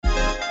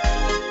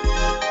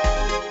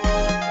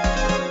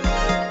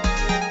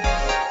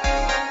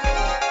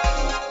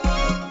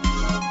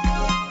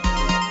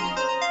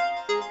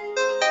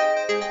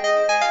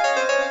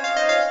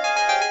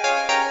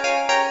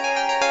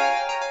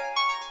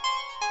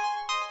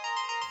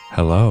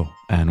Hello,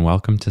 and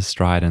welcome to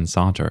Stride and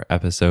Saunter,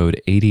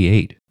 episode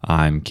 88.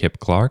 I'm Kip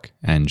Clark,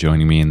 and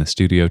joining me in the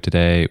studio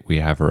today, we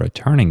have a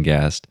returning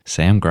guest,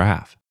 Sam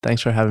Graff.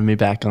 Thanks for having me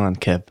back on,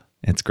 Kip.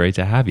 It's great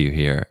to have you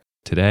here.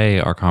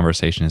 Today, our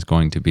conversation is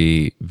going to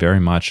be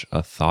very much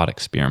a thought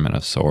experiment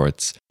of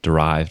sorts,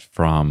 derived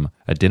from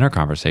a dinner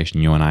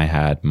conversation you and I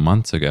had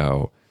months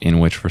ago, in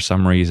which for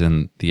some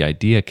reason the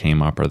idea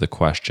came up, or the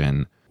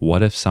question,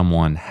 what if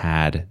someone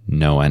had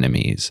no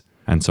enemies?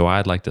 And so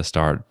I'd like to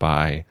start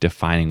by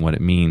defining what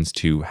it means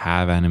to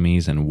have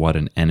enemies and what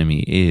an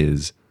enemy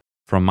is.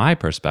 From my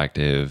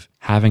perspective,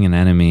 having an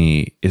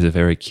enemy is a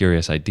very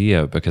curious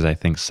idea because I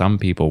think some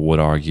people would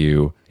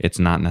argue it's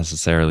not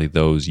necessarily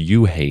those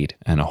you hate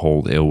and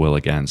hold ill will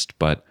against,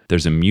 but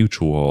there's a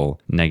mutual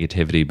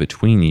negativity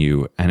between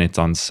you, and it's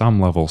on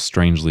some level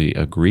strangely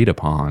agreed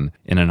upon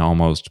in an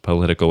almost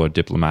political or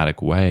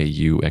diplomatic way.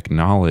 You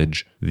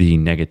acknowledge the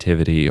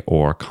negativity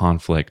or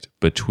conflict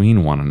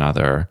between one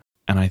another.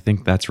 And I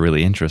think that's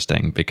really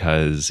interesting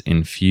because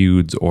in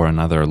feuds or in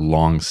other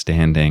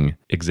long-standing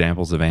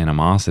examples of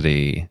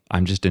animosity,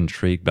 I'm just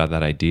intrigued by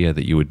that idea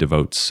that you would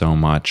devote so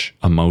much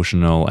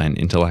emotional and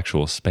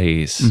intellectual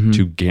space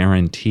to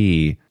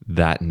guarantee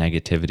that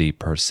negativity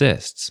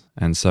persists.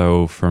 And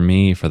so for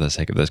me, for the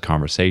sake of this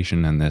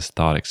conversation and this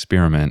thought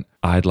experiment,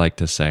 I'd like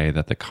to say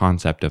that the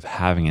concept of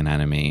having an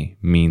enemy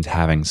means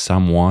having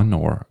someone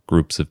or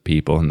groups of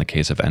people, in the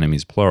case of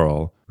enemies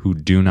plural, who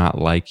do not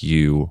like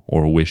you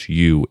or wish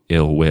you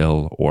ill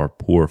will or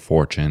poor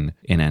fortune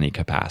in any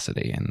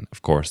capacity. And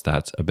of course,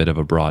 that's a bit of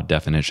a broad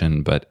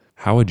definition, but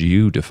how would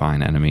you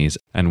define enemies,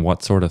 and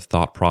what sort of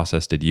thought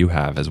process did you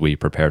have as we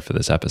prepared for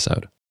this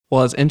episode?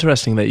 Well, it's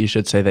interesting that you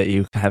should say that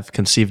you have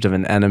conceived of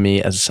an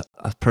enemy as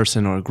a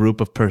person or a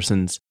group of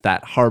persons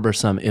that harbor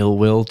some ill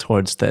will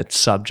towards that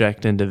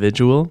subject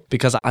individual,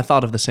 because I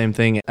thought of the same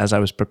thing as I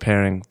was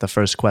preparing the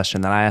first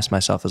question that I asked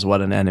myself is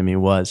what an enemy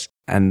was.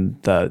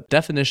 And the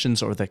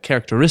definitions or the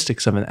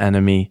characteristics of an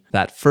enemy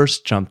that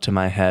first jumped to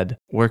my head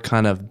were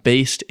kind of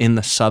based in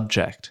the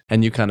subject.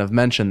 And you kind of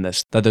mentioned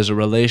this, that there's a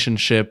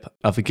relationship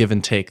of a give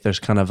and take. There's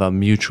kind of a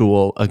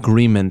mutual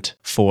agreement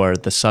for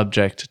the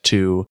subject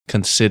to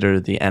consider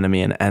the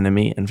enemy an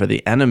enemy, and for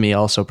the enemy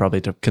also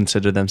probably to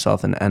consider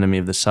themselves an enemy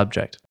of the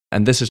subject.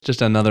 And this is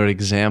just another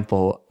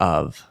example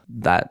of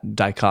that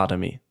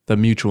dichotomy, the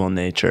mutual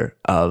nature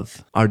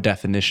of our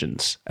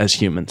definitions as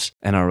humans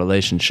and our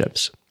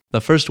relationships. The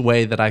first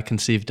way that I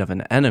conceived of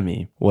an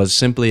enemy was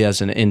simply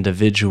as an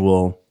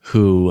individual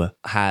who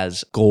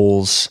has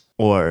goals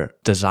or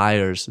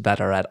desires that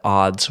are at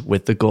odds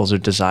with the goals or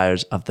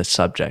desires of the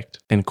subject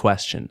in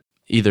question,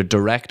 either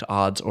direct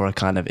odds or a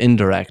kind of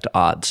indirect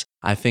odds.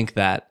 I think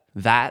that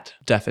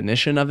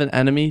definition of an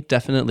enemy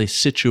definitely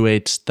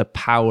situates the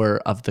power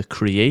of the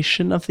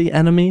creation of the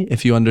enemy,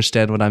 if you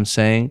understand what I'm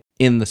saying,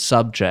 in the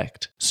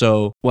subject.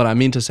 So what I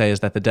mean to say is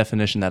that the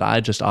definition that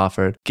I just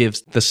offered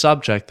gives the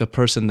subject, the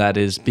person that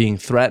is being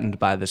threatened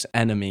by this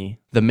enemy,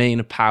 the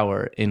main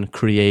power in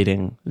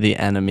creating the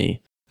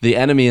enemy. The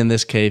enemy in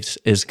this case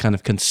is kind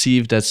of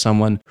conceived as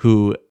someone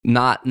who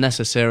not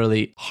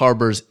necessarily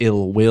harbors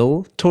ill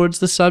will towards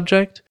the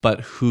subject, but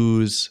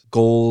whose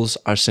goals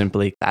are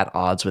simply at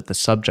odds with the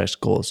subject's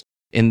goals.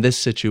 In this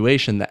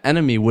situation, the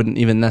enemy wouldn't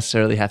even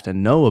necessarily have to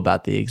know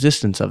about the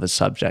existence of a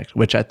subject,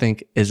 which I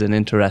think is an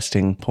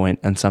interesting point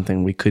and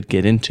something we could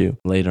get into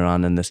later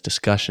on in this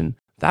discussion.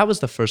 That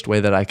was the first way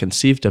that I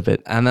conceived of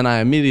it. And then I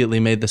immediately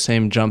made the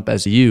same jump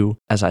as you,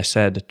 as I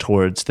said,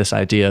 towards this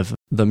idea of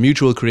the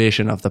mutual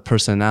creation of the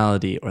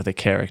personality or the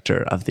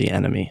character of the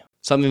enemy.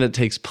 Something that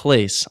takes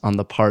place on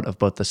the part of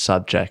both the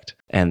subject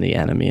and the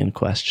enemy in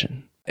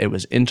question. It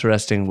was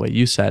interesting what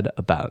you said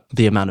about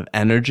the amount of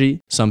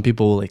energy some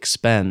people will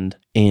expend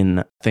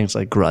in things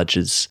like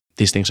grudges.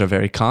 These things are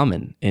very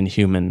common in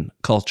human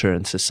culture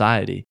and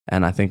society.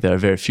 And I think there are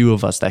very few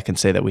of us that can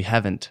say that we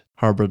haven't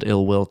harbored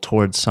ill will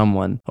towards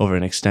someone over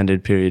an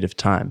extended period of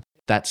time.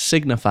 That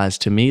signifies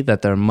to me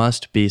that there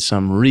must be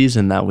some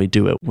reason that we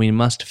do it. We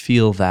must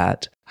feel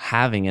that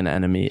having an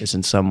enemy is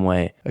in some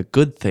way a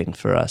good thing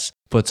for us.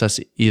 Puts us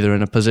either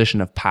in a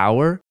position of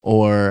power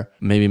or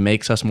maybe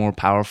makes us more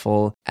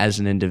powerful as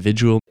an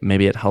individual.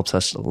 Maybe it helps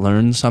us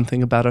learn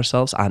something about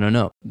ourselves. I don't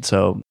know.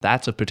 So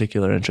that's of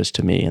particular interest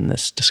to me in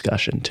this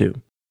discussion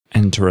too.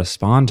 And to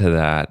respond to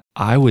that,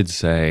 I would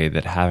say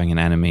that having an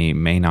enemy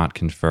may not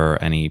confer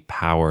any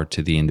power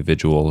to the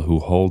individual who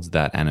holds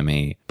that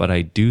enemy, but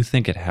I do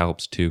think it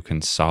helps to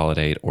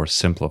consolidate or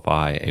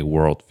simplify a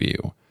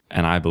worldview.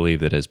 And I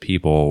believe that as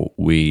people,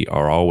 we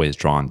are always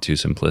drawn to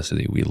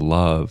simplicity. We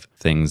love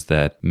things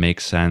that make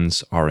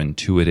sense, are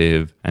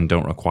intuitive, and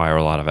don't require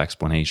a lot of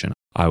explanation.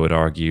 I would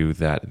argue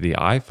that the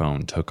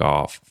iPhone took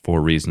off for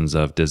reasons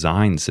of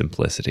design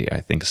simplicity. I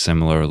think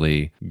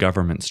similarly,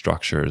 government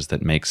structures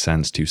that make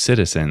sense to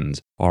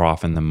citizens are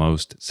often the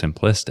most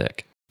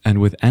simplistic. And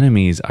with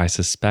enemies, I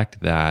suspect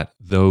that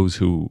those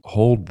who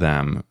hold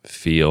them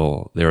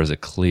feel there is a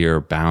clear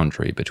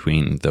boundary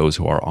between those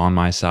who are on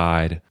my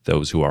side,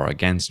 those who are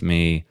against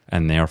me,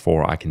 and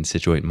therefore I can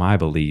situate my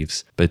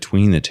beliefs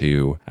between the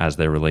two as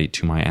they relate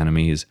to my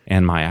enemies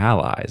and my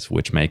allies,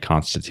 which may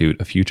constitute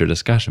a future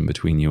discussion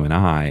between you and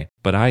I.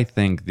 But I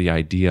think the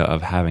idea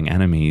of having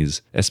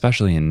enemies,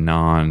 especially in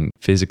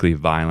non-physically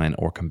violent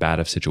or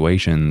combative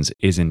situations,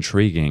 is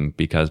intriguing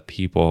because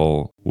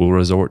people will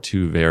resort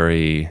to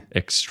very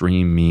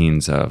extreme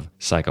means of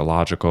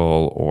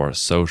psychological or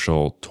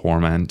social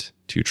torment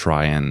to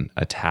try and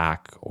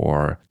attack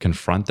or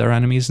confront their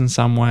enemies in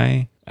some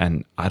way.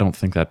 And I don't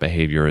think that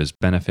behavior is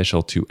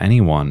beneficial to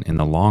anyone in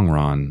the long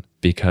run,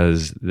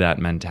 because that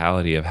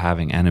mentality of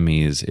having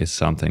enemies is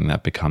something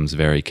that becomes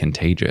very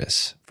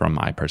contagious from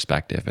my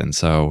perspective. And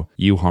so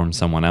you harm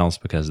someone else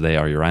because they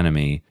are your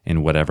enemy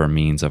in whatever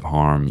means of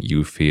harm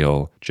you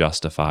feel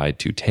justified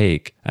to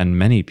take. And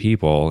many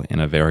people, in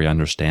a very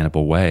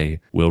understandable way,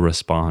 will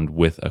respond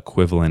with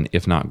equivalent,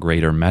 if not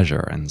greater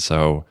measure. And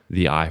so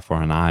the eye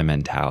for an eye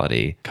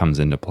mentality comes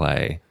into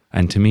play.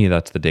 And to me,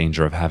 that's the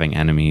danger of having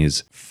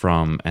enemies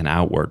from an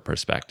outward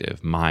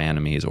perspective, my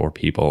enemies or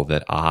people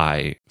that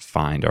I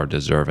find are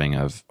deserving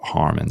of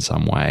harm in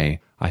some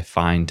way, I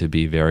find to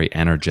be very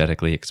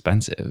energetically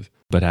expensive.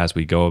 But as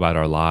we go about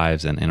our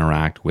lives and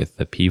interact with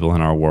the people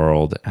in our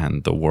world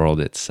and the world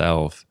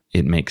itself,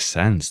 it makes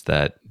sense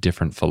that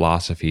different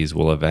philosophies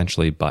will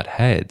eventually butt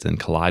heads and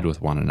collide with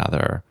one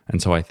another.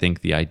 And so I think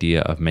the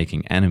idea of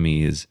making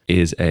enemies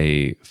is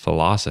a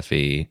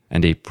philosophy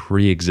and a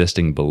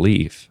pre-existing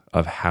belief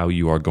of how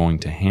you are going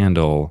to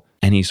handle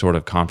any sort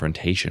of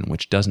confrontation,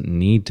 which doesn't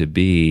need to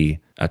be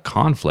a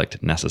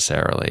conflict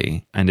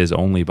necessarily, and is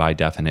only by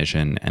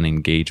definition an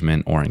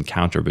engagement or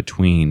encounter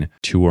between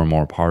two or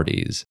more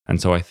parties. And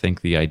so I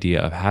think the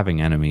idea of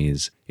having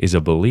enemies is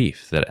a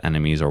belief that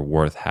enemies are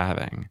worth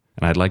having.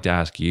 And I'd like to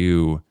ask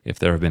you if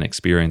there have been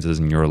experiences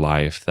in your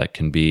life that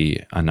can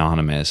be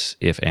anonymous,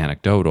 if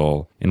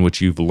anecdotal, in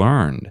which you've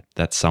learned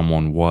that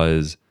someone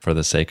was, for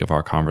the sake of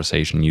our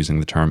conversation using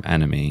the term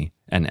enemy,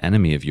 an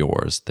enemy of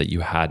yours that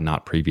you had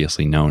not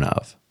previously known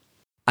of.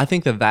 I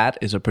think that that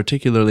is a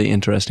particularly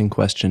interesting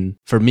question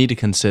for me to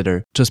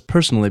consider, just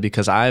personally,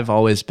 because I've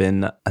always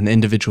been an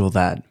individual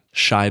that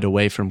shied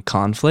away from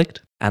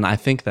conflict. And I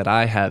think that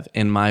I have,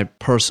 in my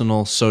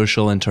personal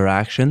social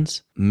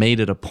interactions, made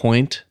it a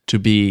point to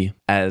be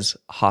as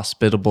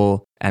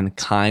hospitable and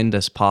kind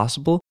as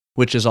possible,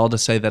 which is all to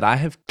say that I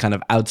have kind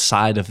of,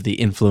 outside of the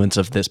influence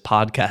of this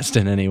podcast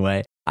in any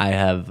way, I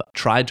have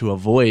tried to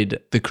avoid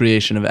the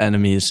creation of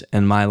enemies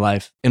in my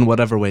life in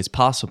whatever ways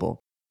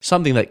possible.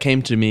 Something that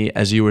came to me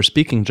as you were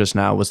speaking just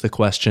now was the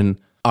question,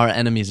 are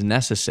enemies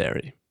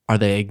necessary? Are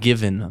they a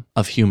given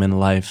of human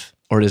life?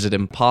 Or is it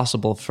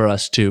impossible for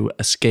us to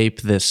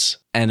escape this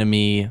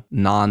enemy,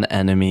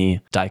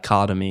 non-enemy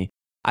dichotomy?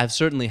 I've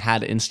certainly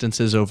had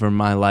instances over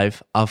my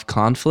life of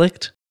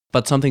conflict,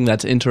 but something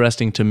that's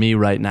interesting to me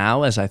right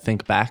now as I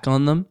think back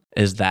on them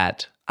is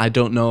that I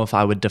don't know if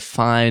I would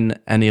define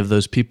any of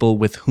those people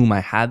with whom I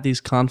had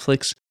these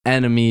conflicts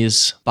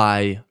enemies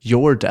by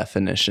your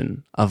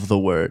definition of the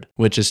word,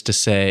 which is to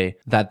say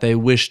that they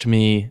wished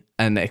me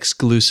an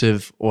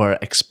exclusive or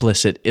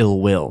explicit ill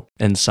will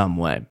in some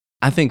way.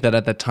 I think that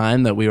at the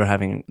time that we were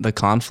having the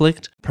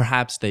conflict,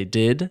 perhaps they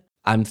did.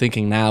 I'm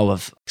thinking now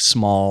of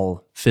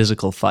small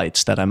physical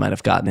fights that I might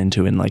have gotten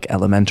into in like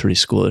elementary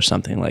school or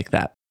something like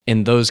that.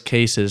 In those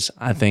cases,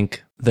 I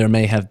think there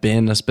may have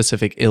been a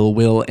specific ill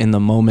will in the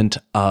moment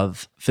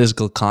of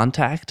physical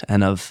contact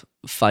and of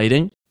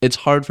fighting. It's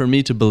hard for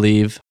me to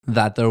believe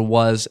that there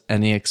was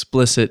any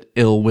explicit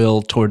ill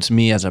will towards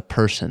me as a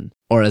person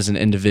or as an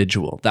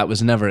individual. That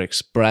was never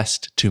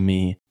expressed to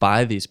me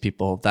by these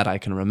people that I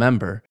can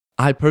remember.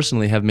 I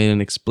personally have made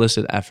an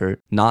explicit effort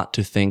not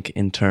to think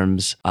in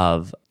terms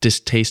of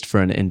distaste for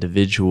an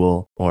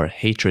individual or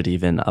hatred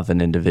even of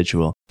an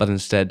individual, but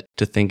instead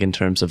to think in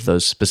terms of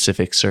those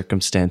specific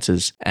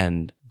circumstances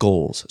and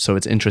goals. So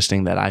it's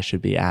interesting that I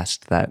should be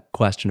asked that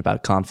question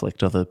about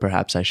conflict, although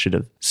perhaps I should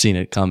have seen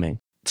it coming.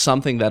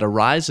 Something that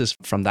arises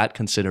from that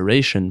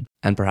consideration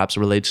and perhaps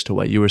relates to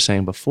what you were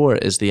saying before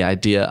is the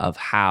idea of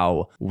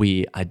how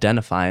we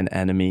identify an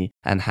enemy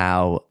and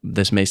how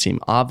this may seem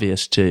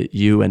obvious to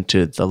you and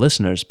to the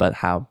listeners, but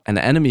how an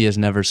enemy is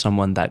never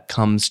someone that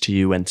comes to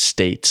you and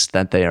states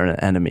that they are an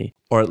enemy.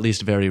 Or at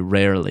least very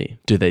rarely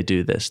do they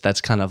do this.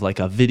 That's kind of like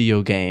a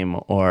video game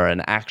or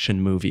an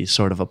action movie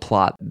sort of a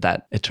plot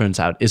that it turns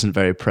out isn't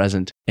very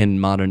present in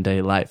modern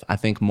day life. I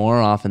think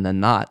more often than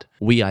not,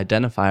 we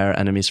identify our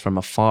enemies from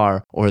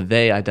afar, or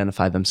they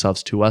identify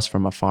themselves to us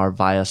from afar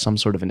via some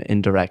sort of an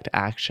indirect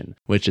action,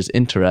 which is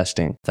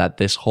interesting that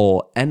this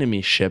whole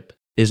enemyship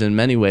is in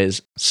many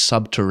ways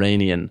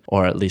subterranean,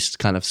 or at least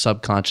kind of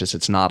subconscious.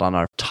 It's not on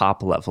our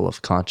top level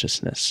of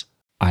consciousness.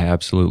 I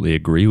absolutely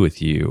agree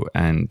with you.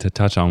 And to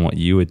touch on what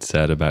you had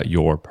said about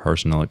your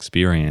personal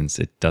experience,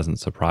 it doesn't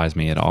surprise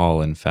me at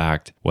all. In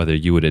fact, whether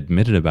you would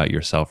admit it about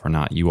yourself or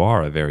not, you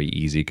are a very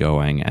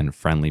easygoing and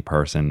friendly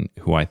person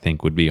who I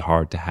think would be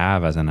hard to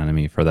have as an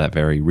enemy for that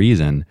very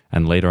reason.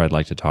 And later, I'd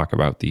like to talk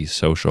about the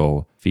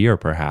social fear,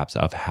 perhaps,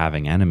 of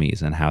having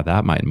enemies and how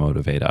that might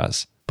motivate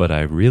us. But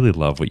I really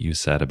love what you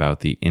said about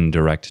the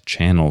indirect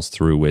channels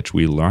through which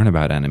we learn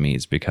about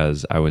enemies,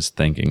 because I was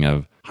thinking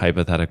of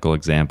hypothetical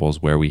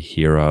examples where we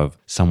hear of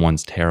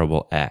someone's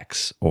terrible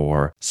ex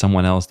or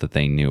someone else that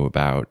they knew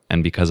about.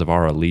 And because of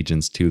our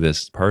allegiance to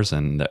this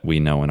person that we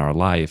know in our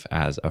life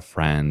as a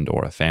friend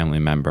or a family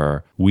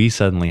member, we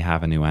suddenly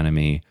have a new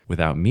enemy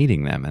without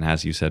meeting them. And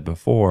as you said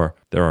before,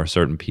 there are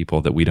certain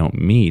people that we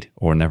don't meet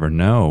or never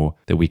know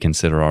that we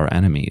consider our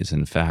enemies.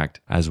 In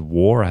fact, as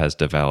war has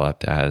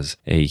developed as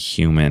a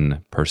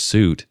human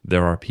pursuit,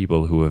 there are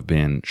people who have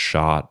been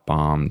shot,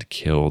 bombed,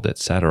 killed,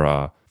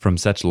 etc., from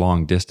such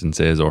long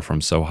distances or from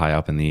so high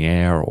up in the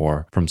air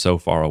or from so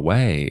far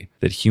away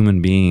that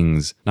human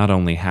beings not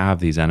only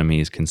have these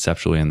enemies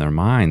conceptually in their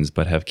minds,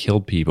 but have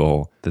killed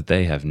people that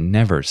they have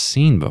never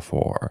seen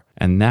before.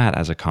 And that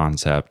as a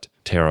concept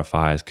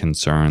terrifies,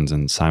 concerns,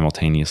 and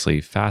simultaneously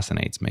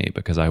fascinates me,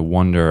 because I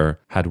wonder,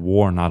 had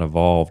war not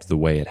evolved the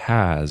way it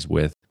has,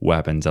 with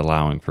weapons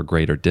allowing for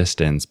greater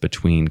distance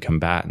between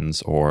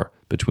combatants or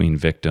between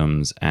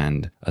victims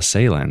and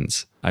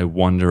assailants, I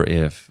wonder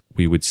if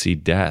we would see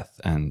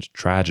death and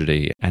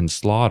tragedy and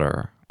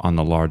slaughter on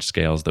the large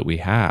scales that we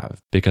have.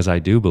 Because I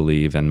do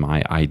believe, in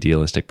my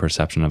idealistic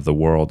perception of the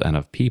world and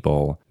of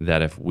people,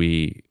 that if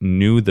we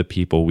knew the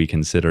people we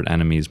considered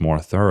enemies more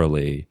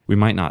thoroughly, we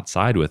might not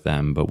side with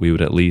them, but we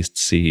would at least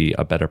see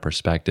a better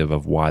perspective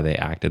of why they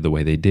acted the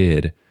way they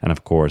did. And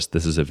of course,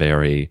 this is a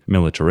very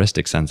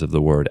militaristic sense of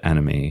the word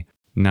enemy.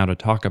 Now, to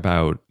talk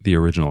about the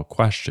original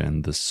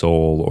question, the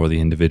soul or the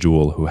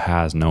individual who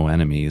has no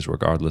enemies,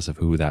 regardless of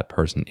who that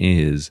person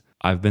is,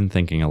 I've been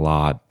thinking a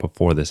lot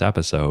before this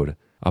episode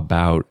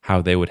about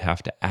how they would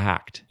have to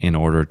act in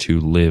order to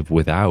live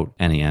without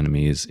any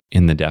enemies,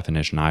 in the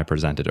definition I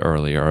presented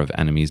earlier of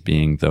enemies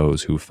being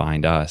those who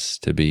find us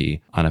to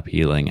be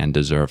unappealing and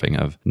deserving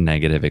of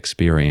negative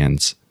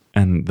experience.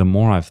 And the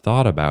more I've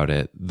thought about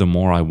it, the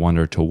more I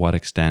wonder to what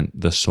extent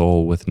the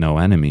soul with no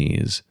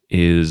enemies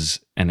is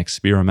an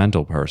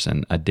experimental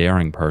person, a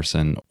daring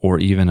person, or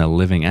even a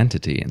living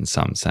entity in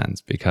some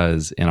sense.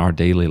 Because in our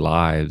daily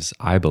lives,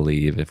 I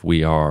believe if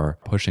we are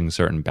pushing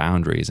certain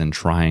boundaries and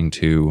trying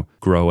to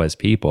grow as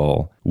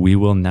people, we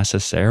will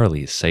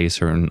necessarily say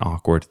certain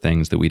awkward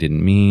things that we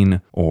didn't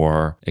mean,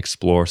 or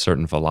explore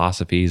certain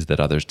philosophies that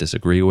others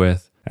disagree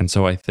with. And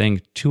so I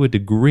think, to a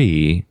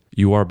degree,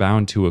 you are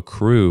bound to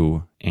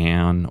accrue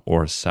an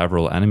or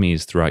several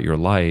enemies throughout your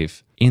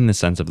life, in the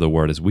sense of the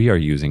word as we are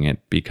using it,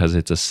 because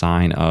it's a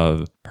sign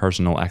of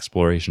personal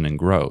exploration and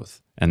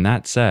growth. And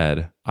that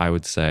said, I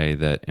would say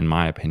that, in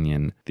my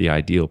opinion, the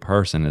ideal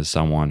person is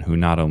someone who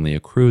not only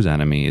accrues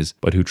enemies,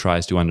 but who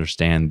tries to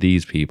understand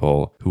these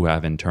people who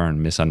have in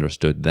turn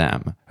misunderstood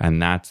them.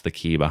 And that's the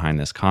key behind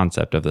this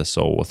concept of the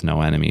soul with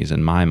no enemies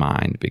in my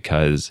mind,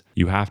 because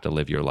you have to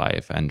live your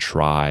life and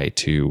try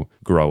to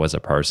grow as a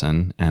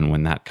person. And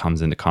when that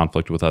comes into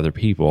conflict with other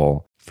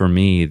people, for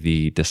me,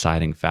 the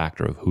deciding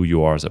factor of who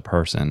you are as a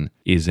person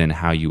is in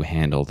how you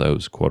handle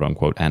those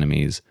quote-unquote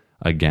enemies.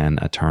 Again,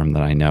 a term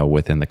that I know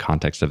within the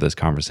context of this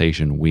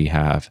conversation we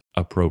have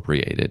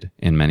appropriated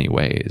in many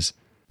ways.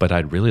 But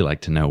I'd really like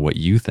to know what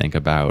you think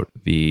about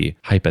the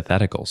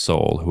hypothetical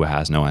soul who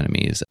has no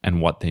enemies and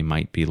what they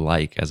might be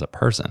like as a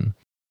person.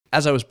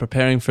 As I was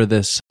preparing for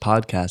this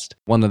podcast,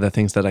 one of the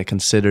things that I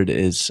considered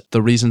is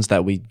the reasons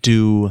that we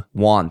do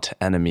want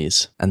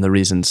enemies and the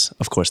reasons,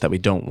 of course, that we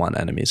don't want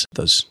enemies.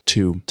 Those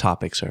two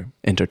topics are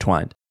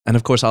intertwined. And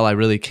of course, all I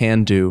really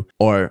can do,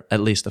 or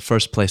at least the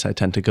first place I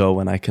tend to go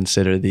when I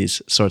consider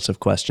these sorts of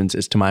questions,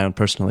 is to my own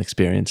personal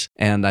experience.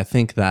 And I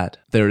think that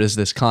there is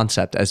this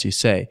concept, as you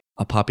say,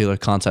 a popular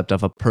concept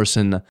of a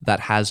person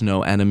that has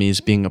no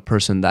enemies being a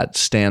person that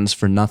stands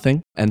for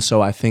nothing. And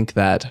so I think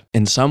that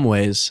in some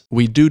ways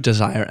we do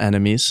desire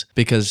enemies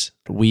because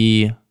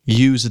we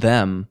use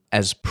them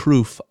as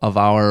proof of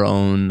our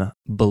own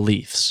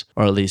beliefs,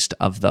 or at least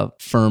of the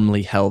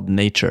firmly held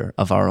nature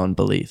of our own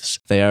beliefs.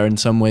 They are in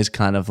some ways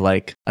kind of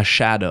like a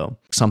shadow,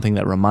 something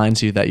that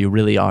reminds you that you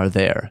really are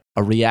there,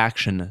 a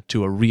reaction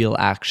to a real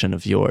action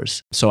of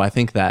yours. So I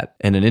think that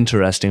in an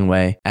interesting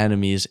way,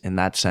 enemies in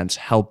that sense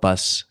help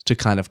us to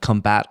kind of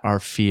combat our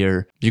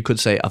fear, you could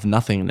say, of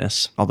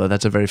nothingness, although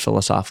that's a very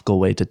philosophical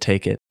way to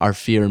take it. Our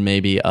fear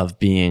maybe of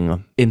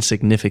being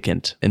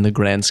insignificant in the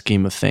grand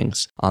scheme of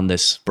things on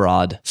this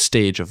broad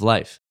stage of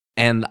life.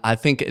 And I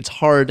think it's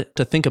hard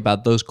to think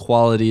about those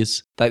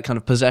qualities, that kind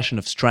of possession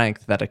of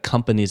strength that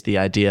accompanies the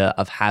idea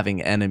of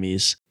having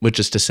enemies, which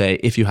is to say,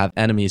 if you have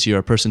enemies, you're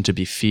a person to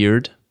be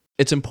feared.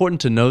 It's important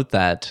to note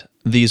that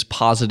these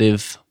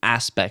positive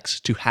aspects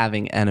to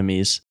having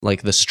enemies,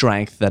 like the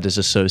strength that is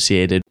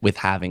associated with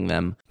having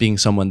them, being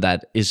someone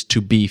that is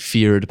to be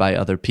feared by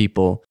other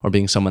people, or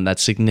being someone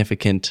that's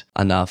significant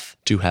enough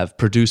to have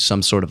produced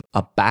some sort of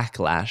a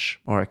backlash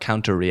or a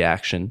counter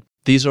reaction.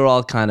 These are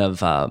all kind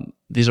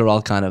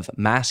of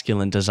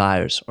masculine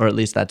desires, or at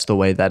least that's the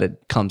way that it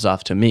comes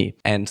off to me.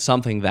 And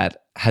something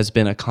that has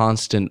been a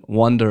constant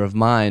wonder of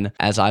mine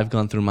as I've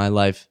gone through my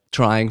life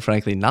trying,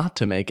 frankly, not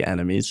to make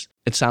enemies.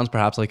 It sounds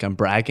perhaps like I'm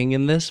bragging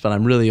in this, but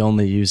I'm really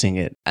only using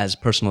it as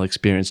personal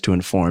experience to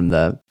inform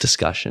the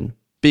discussion.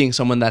 Being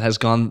someone that has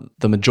gone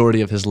the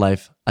majority of his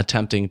life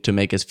attempting to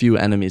make as few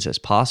enemies as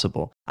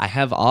possible, I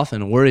have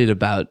often worried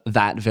about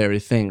that very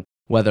thing.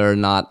 Whether or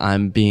not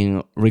I'm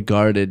being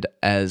regarded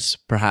as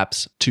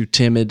perhaps too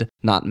timid,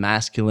 not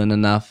masculine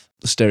enough,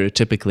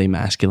 stereotypically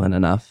masculine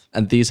enough.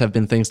 And these have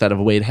been things that have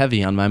weighed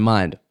heavy on my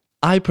mind.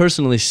 I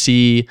personally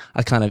see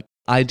a kind of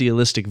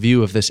idealistic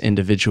view of this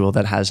individual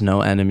that has no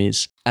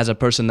enemies as a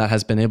person that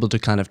has been able to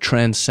kind of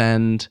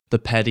transcend the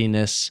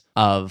pettiness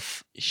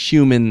of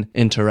human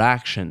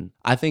interaction.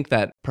 I think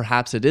that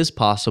perhaps it is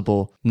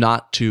possible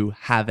not to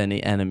have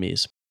any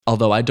enemies.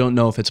 Although I don't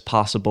know if it's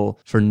possible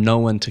for no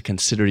one to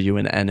consider you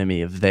an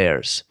enemy of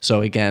theirs.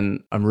 So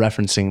again, I'm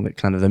referencing the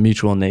kind of the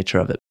mutual nature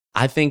of it.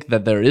 I think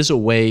that there is a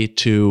way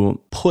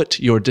to put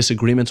your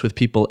disagreements with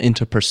people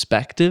into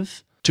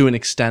perspective to an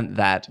extent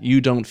that you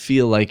don't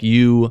feel like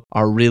you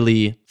are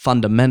really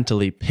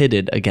fundamentally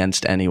pitted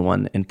against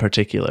anyone in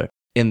particular.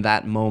 In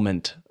that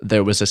moment,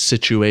 there was a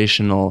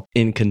situational,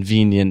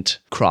 inconvenient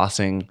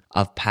crossing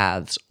of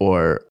paths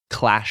or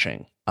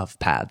clashing of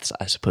paths,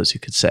 I suppose you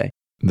could say.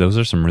 Those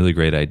are some really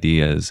great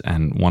ideas.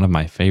 And one of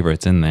my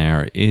favorites in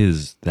there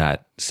is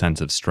that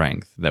sense of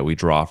strength that we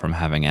draw from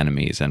having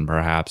enemies. And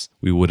perhaps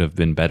we would have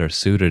been better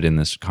suited in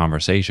this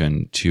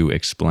conversation to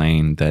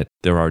explain that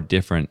there are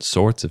different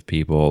sorts of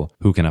people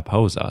who can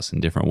oppose us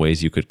in different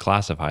ways. You could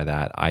classify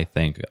that. I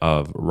think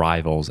of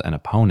rivals and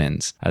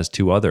opponents as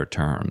two other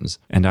terms.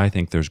 And I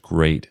think there's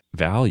great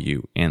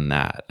value in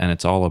that. And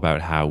it's all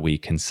about how we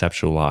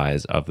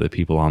conceptualize of the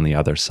people on the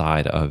other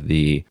side of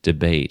the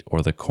debate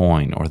or the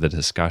coin or the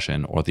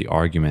discussion or the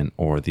argument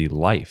or the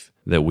life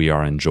that we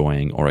are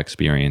enjoying or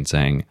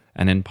experiencing.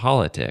 And in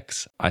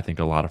politics, I think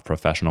a lot of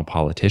professional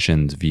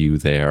politicians view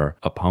their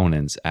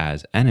opponents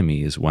as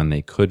enemies when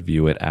they could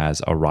view it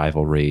as a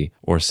rivalry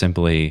or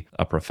simply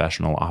a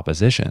professional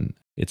opposition.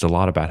 It's a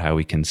lot about how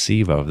we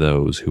conceive of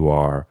those who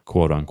are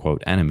quote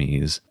unquote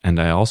enemies.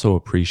 And I also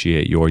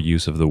appreciate your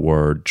use of the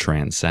word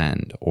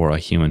transcend, or a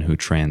human who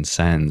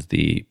transcends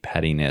the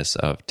pettiness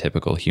of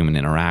typical human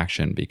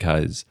interaction,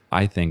 because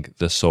I think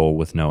the soul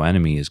with no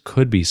enemies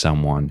could be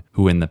someone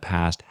who in the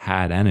past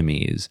had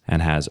enemies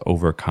and has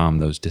overcome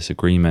those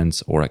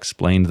disagreements or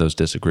explained those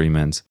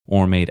disagreements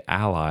or made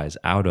allies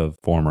out of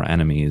former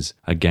enemies,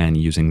 again,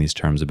 using these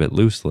terms a bit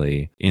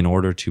loosely, in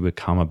order to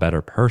become a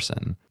better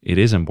person. It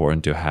is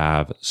important to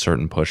have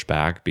certain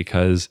pushback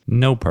because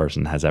no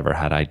person has ever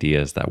had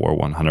ideas that were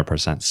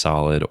 100%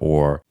 solid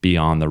or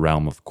beyond the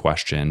realm of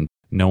question.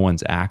 No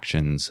one's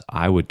actions,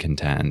 I would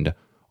contend,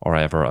 are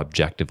ever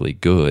objectively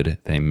good.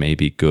 They may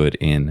be good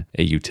in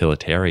a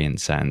utilitarian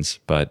sense,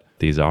 but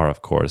these are,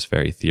 of course,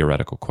 very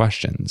theoretical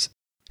questions.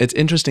 It's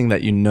interesting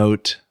that you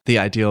note the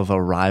idea of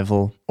a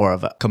rival or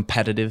of a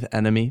competitive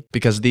enemy,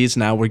 because these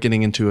now we're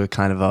getting into a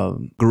kind of a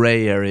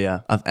gray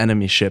area of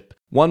enemyship.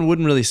 One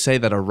wouldn't really say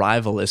that a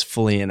rival is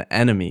fully an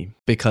enemy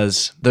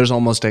because there's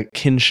almost a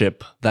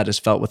kinship that is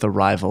felt with a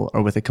rival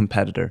or with a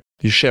competitor.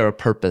 You share a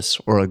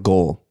purpose or a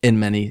goal in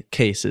many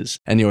cases,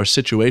 and you're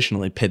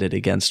situationally pitted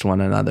against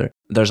one another.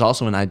 There's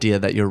also an idea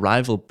that your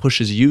rival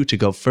pushes you to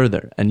go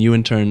further, and you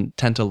in turn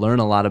tend to learn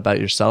a lot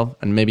about yourself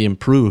and maybe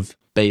improve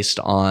based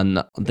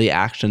on the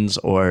actions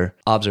or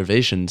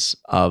observations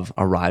of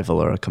a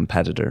rival or a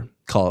competitor.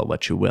 Call it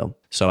what you will.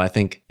 So I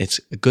think it's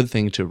a good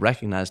thing to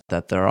recognize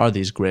that there are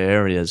these gray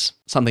areas.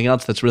 Something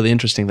else that's really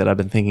interesting that I've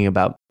been thinking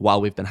about while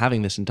we've been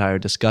having this entire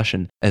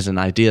discussion is an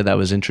idea that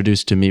was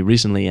introduced to me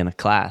recently in a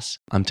class.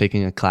 I'm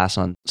taking a class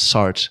on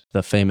Sartre,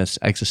 the famous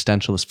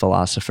existentialist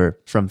philosopher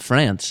from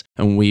France,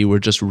 and we were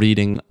just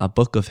reading a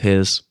book of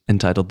his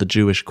entitled The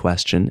Jewish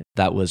Question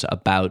that was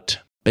about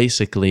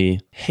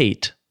basically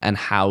hate and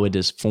how it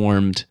is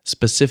formed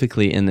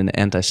specifically in an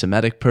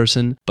anti-Semitic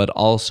person, but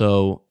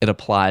also it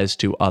applies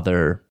to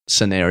other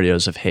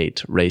scenarios of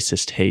hate,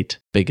 racist hate,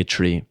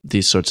 bigotry,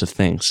 these sorts of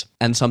things.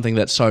 And something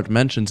that Sartre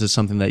mentions is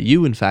something that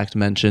you, in fact,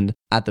 mentioned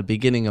at the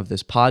beginning of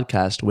this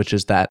podcast, which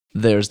is that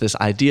there's this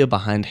idea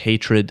behind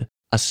hatred,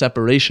 a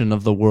separation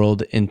of the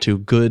world into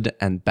good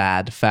and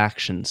bad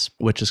factions,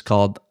 which is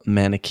called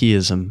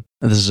Manichaeism.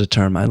 And this is a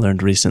term I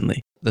learned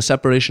recently. The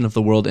separation of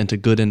the world into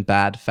good and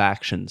bad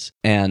factions.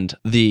 And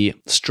the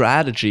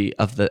strategy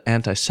of the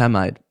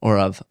anti-Semite, or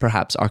of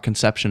perhaps our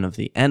conception of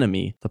the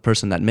enemy, the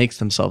person that makes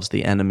themselves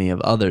the enemy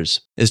of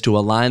others, is to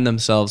align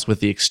themselves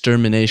with the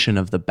extermination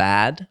of the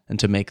bad and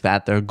to make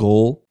that their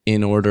goal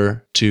in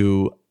order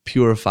to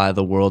purify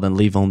the world and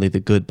leave only the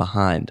good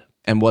behind.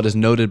 And what is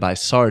noted by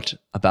Sartre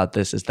about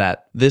this is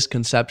that this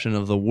conception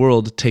of the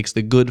world takes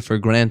the good for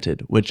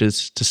granted, which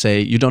is to say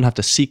you don't have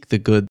to seek the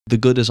good. The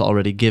good is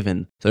already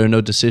given. There are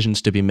no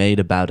decisions to be made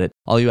about it.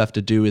 All you have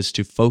to do is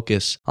to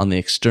focus on the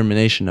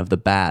extermination of the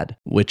bad,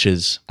 which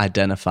is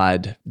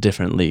identified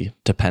differently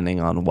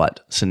depending on what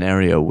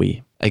scenario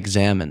we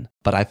examine.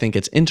 But I think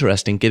it's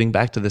interesting getting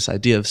back to this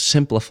idea of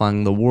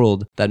simplifying the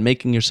world, that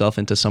making yourself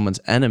into someone's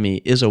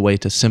enemy is a way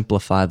to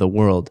simplify the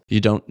world.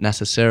 You don't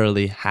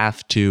necessarily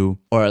have to,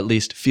 or at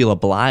least feel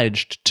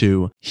obliged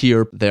to,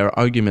 hear their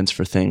arguments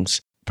for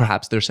things.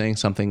 Perhaps they're saying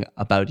something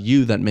about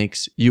you that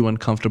makes you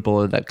uncomfortable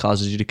or that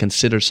causes you to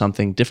consider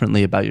something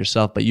differently about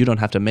yourself, but you don't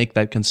have to make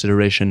that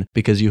consideration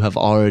because you have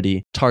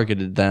already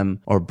targeted them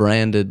or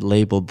branded,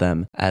 labeled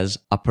them as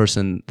a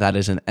person that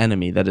is an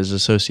enemy, that is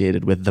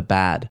associated with the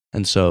bad.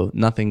 And so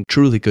nothing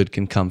truly good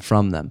can come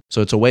from them.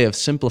 So it's a way of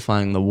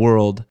simplifying the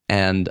world,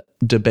 and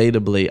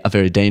debatably a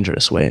very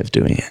dangerous way of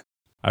doing it.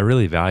 I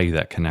really value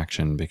that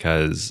connection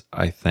because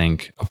I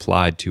think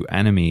applied to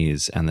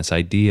enemies and this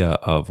idea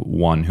of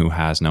one who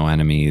has no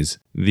enemies,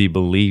 the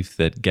belief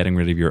that getting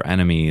rid of your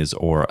enemies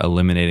or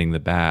eliminating the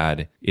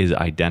bad is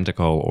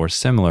identical or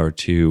similar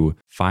to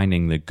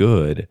finding the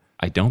good,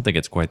 I don't think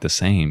it's quite the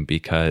same,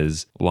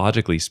 because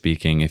logically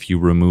speaking, if you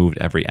removed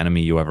every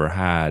enemy you ever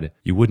had,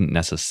 you wouldn't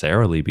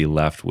necessarily be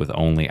left with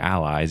only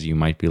allies. You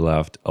might be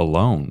left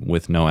alone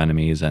with no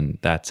enemies, and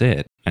that's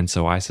it. And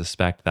so I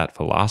suspect that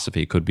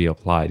philosophy could be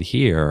applied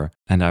here,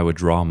 and I would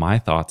draw my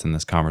thoughts in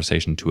this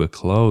conversation to a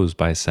close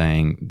by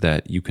saying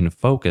that you can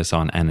focus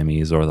on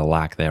enemies or the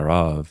lack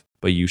thereof,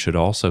 but you should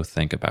also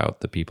think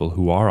about the people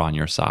who are on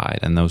your side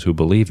and those who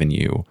believe in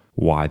you,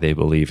 why they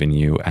believe in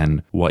you,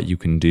 and what you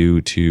can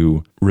do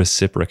to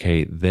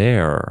reciprocate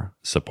their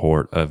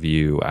support of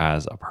you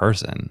as a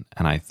person.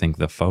 And I think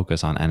the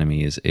focus on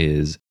enemies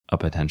is a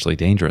potentially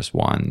dangerous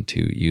one,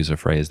 to use a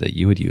phrase that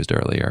you had used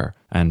earlier.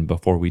 And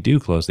before we do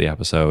close the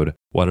episode,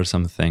 what are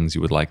some things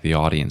you would like the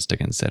audience to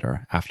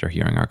consider after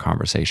hearing our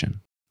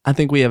conversation? I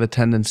think we have a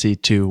tendency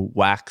to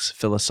wax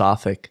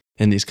philosophic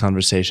in these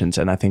conversations,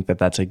 and I think that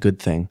that's a good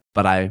thing.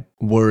 But I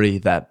worry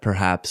that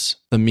perhaps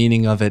the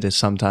meaning of it is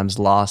sometimes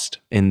lost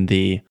in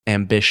the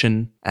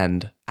ambition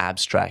and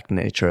abstract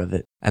nature of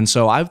it. And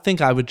so I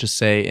think I would just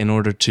say, in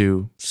order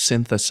to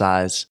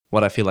synthesize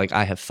what I feel like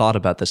I have thought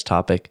about this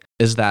topic,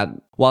 is that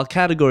while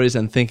categories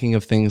and thinking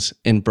of things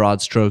in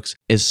broad strokes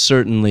is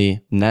certainly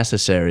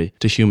necessary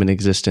to human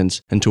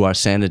existence and to our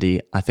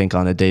sanity, I think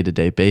on a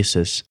day-to-day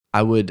basis,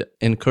 I would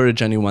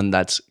encourage anyone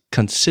that's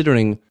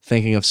considering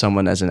thinking of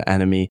someone as an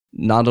enemy,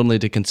 not only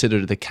to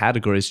consider the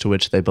categories to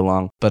which they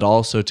belong, but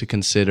also to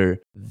consider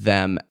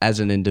them as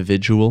an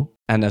individual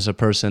and as a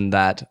person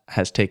that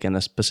has taken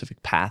a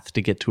specific path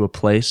to get to a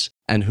place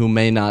and who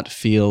may not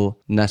feel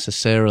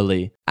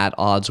necessarily at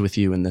odds with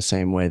you in the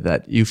same way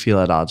that you feel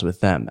at odds with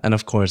them. And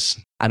of course,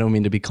 I don't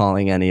mean to be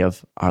calling any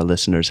of our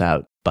listeners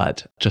out,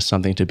 but just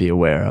something to be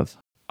aware of.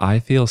 I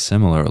feel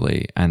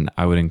similarly, and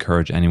I would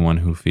encourage anyone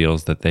who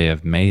feels that they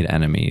have made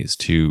enemies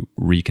to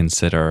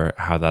reconsider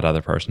how that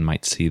other person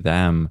might see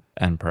them,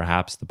 and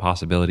perhaps the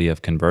possibility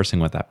of conversing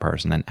with that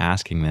person and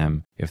asking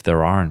them if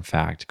there are in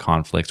fact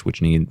conflicts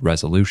which need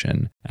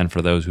resolution. And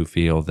for those who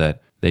feel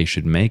that they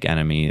should make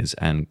enemies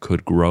and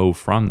could grow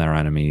from their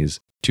enemies,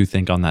 to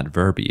think on that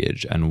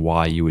verbiage and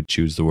why you would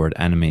choose the word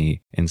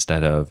enemy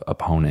instead of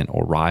opponent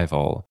or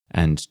rival,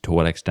 and to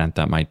what extent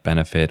that might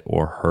benefit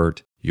or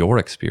hurt your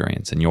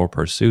experience and your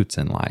pursuits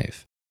in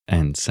life.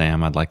 And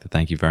Sam, I'd like to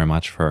thank you very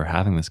much for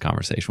having this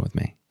conversation with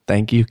me.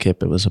 Thank you,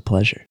 Kip. It was a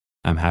pleasure.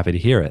 I'm happy to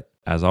hear it.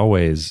 As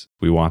always,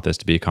 we want this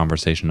to be a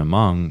conversation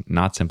among,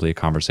 not simply a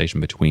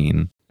conversation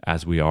between,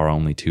 as we are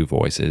only two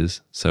voices.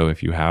 So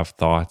if you have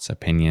thoughts,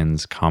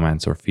 opinions,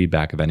 comments, or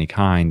feedback of any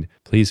kind,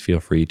 please feel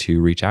free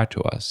to reach out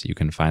to us. You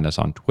can find us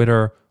on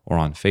Twitter or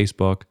on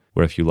Facebook,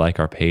 where if you like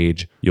our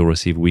page, you'll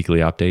receive weekly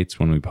updates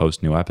when we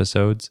post new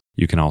episodes.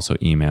 You can also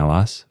email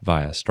us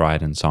via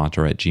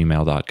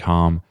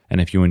strideandsaunter@gmail.com. And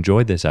if you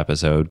enjoyed this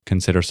episode,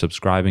 consider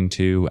subscribing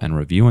to and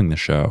reviewing the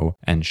show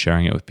and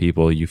sharing it with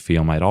people you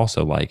feel might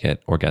also like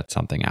it or get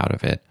something out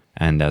of it.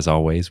 And as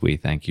always, we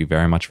thank you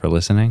very much for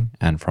listening.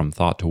 And from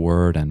thought to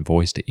word and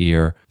voice to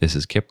ear, this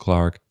is Kip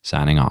Clark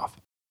signing off.